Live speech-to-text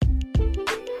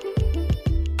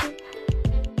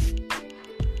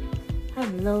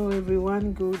Hello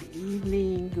everyone, good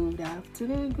evening, good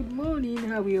afternoon, good morning.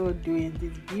 How are we all doing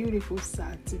this beautiful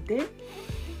Saturday,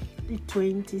 the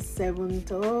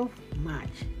 27th of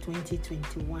March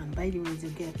 2021. By the way, it's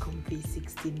your girl Comfy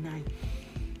 69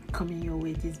 coming your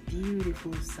way this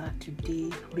beautiful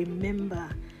Saturday. Remember,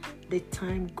 the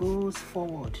time goes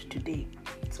forward today,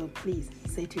 so please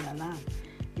set your alarm.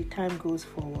 The time goes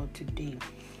forward today,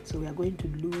 so we are going to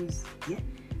lose.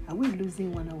 Are we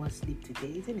losing 1 hour sleep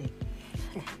today, isn't it?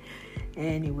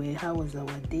 Anyway, how was our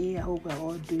day? I hope we're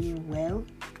all doing well.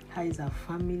 How is our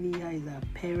family? How is our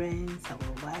parents,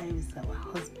 our wives, our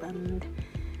husband?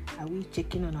 Are we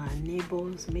checking on our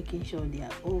neighbors, making sure they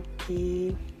are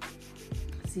okay?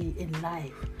 See, in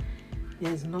life,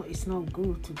 it's not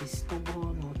good to be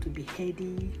stubborn or to be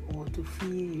heady or to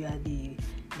feel you are the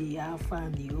Alpha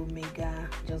and the Omega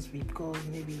just because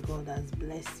maybe God has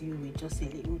blessed you with just a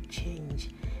little change.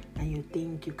 And you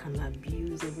think you can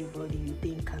abuse everybody, you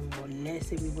think you can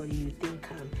molest everybody, you think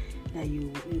that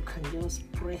you can just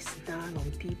press down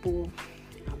on people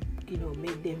and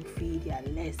make them feel they are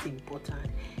less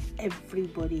important.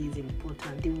 Everybody is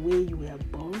important. The way you were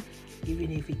born,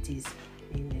 even if it is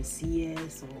in a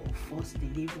CS or forced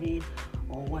delivery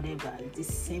or whatever, it's the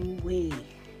same way.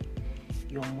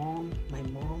 My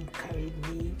mom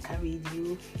carried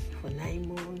you for 9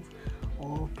 months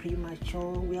or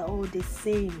premature. We are all the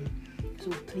same.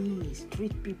 So please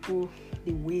treat people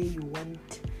the way you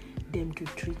want them to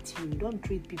treat you. Don't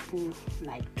treat people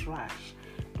like trash.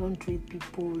 Don't treat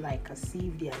people like as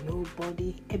if they are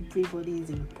nobody. Everybody is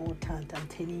important. I'm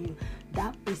telling you,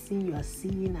 that person you are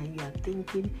seeing and you are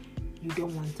thinking you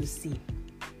don't want to see.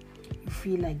 You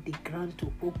feel like the ground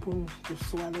to open to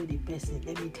swallow the person.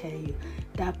 Let me tell you,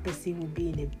 that person will be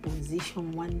in a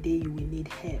position one day you will need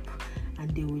help.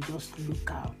 And they will just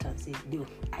look out and say, no,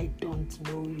 I don't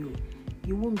know you.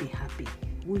 You won't be happy,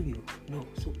 will you? No.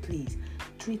 So please,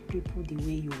 treat people the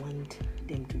way you want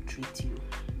them to treat you.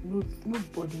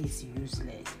 Nobody is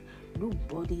useless.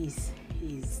 Nobody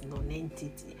is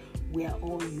non-entity. We are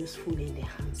all useful in the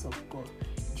hands of God.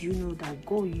 Do you know that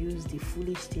God used the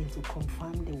foolish thing to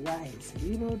confirm the wise? Do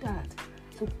you know that?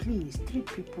 So please, treat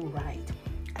people right.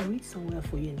 I read somewhere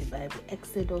for you in the Bible,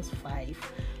 Exodus 5,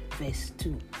 verse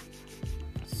 2.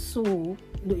 So,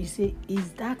 you say,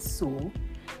 is that so?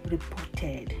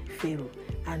 Reported Pharaoh.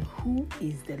 And who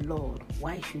is the Lord?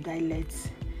 Why should I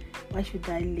listen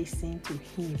to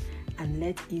him and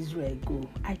let Israel go?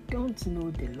 I don't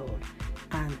know the Lord,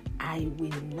 and I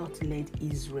will not let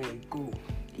Israel go.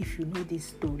 If you know this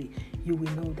story, you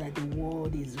will know that the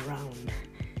world is round.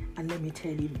 And let me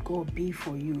tell you, if God be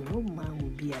for you, no man will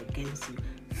be against you.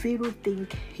 Pharaoh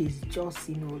think he's just,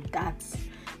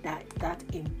 that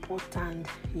important,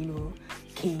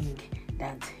 king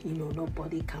that,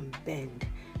 nobody can bend.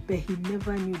 But he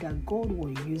never knew that God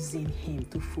was using him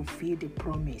to fulfill the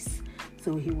promise.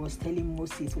 So he was telling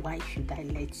Moses, why should I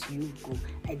let you go?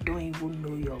 I don't even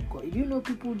know your God. You know,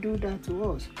 people do that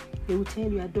to us. They will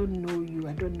tell you, I don't know you,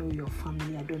 I don't know your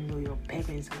family, I don't know your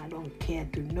parents, and I don't care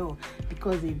to know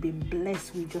because they've been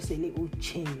blessed with just a little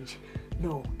change.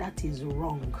 No, that is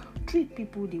wrong. Treat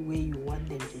people the way you want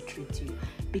them to treat you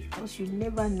because you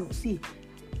never know. See,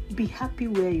 be happy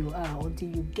where you are until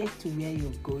you get to where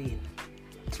you're going.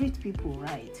 Treat people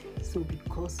right. So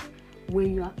because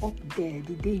when you are up there,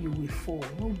 the day you will fall,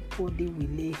 nobody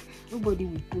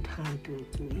will put hand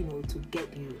to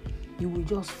get you. You will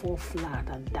just fall flat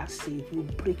and that's it. You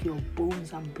break your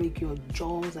bones and break your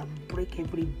jaws and break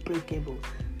every breakable.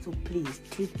 So please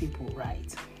treat people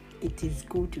right. It is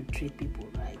good to treat people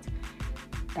right.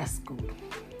 That's good.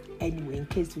 Anyway, in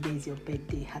case today is your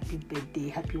birthday, happy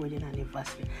wedding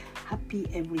anniversary, happy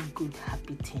every good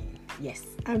happy thing. Yes,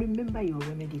 and remember your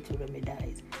remedy to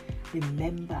remedize.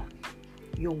 Remember,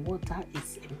 your water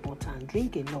is important.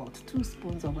 Drink a lot. 2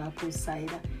 spoons of apple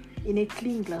cider in a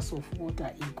clean glass of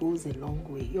water. It goes a long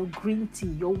way. Your green tea,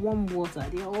 your warm water,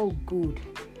 they are all good.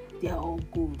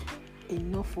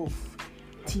 Enough of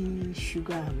tea,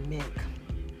 sugar, and milk.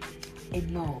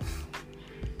 Enough.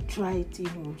 Try to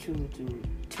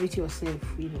treat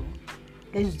yourself.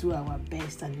 Let's do our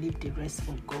best and leave the rest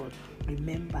for God.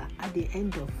 Remember, at the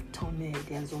end of tunnel,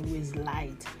 there's always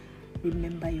light.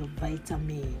 Remember your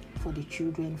vitamin for the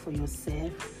children, for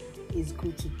yourself. It's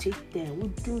good to take them. We'll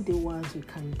do the ones we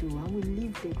can do and we'll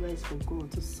leave the rest for God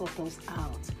to sort us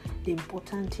out. The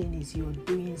important thing is you're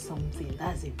doing something.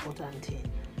 That's the important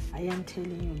thing. I am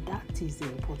telling you that is the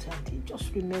important thing.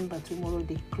 Just remember tomorrow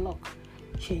the clock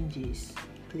changes.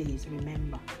 place.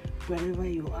 Remember, wherever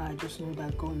you are, just know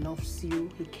that God loves you,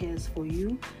 He cares for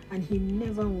you, and He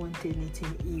never wants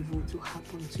anything evil to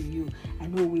happen to you. I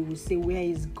know we will say, where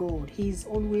is God? He is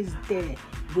always there,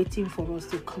 waiting for us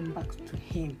to come back to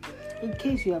Him. In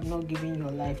case you have not given your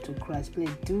life to Christ,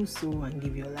 please do so and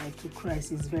give your life to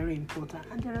Christ. It's very important,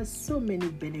 and there are so many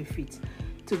benefits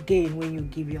to gain when you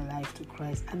give your life to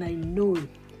Christ, and I know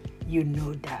you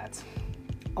know that.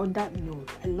 On that note,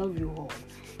 I love you all.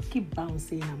 Keep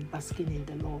bouncing and basking in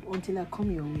the Lord until I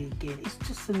come your way again. It's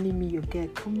just only me, your girl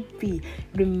Comfy,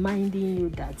 reminding you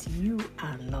that you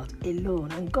are not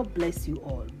alone. And God bless you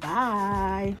all.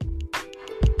 Bye.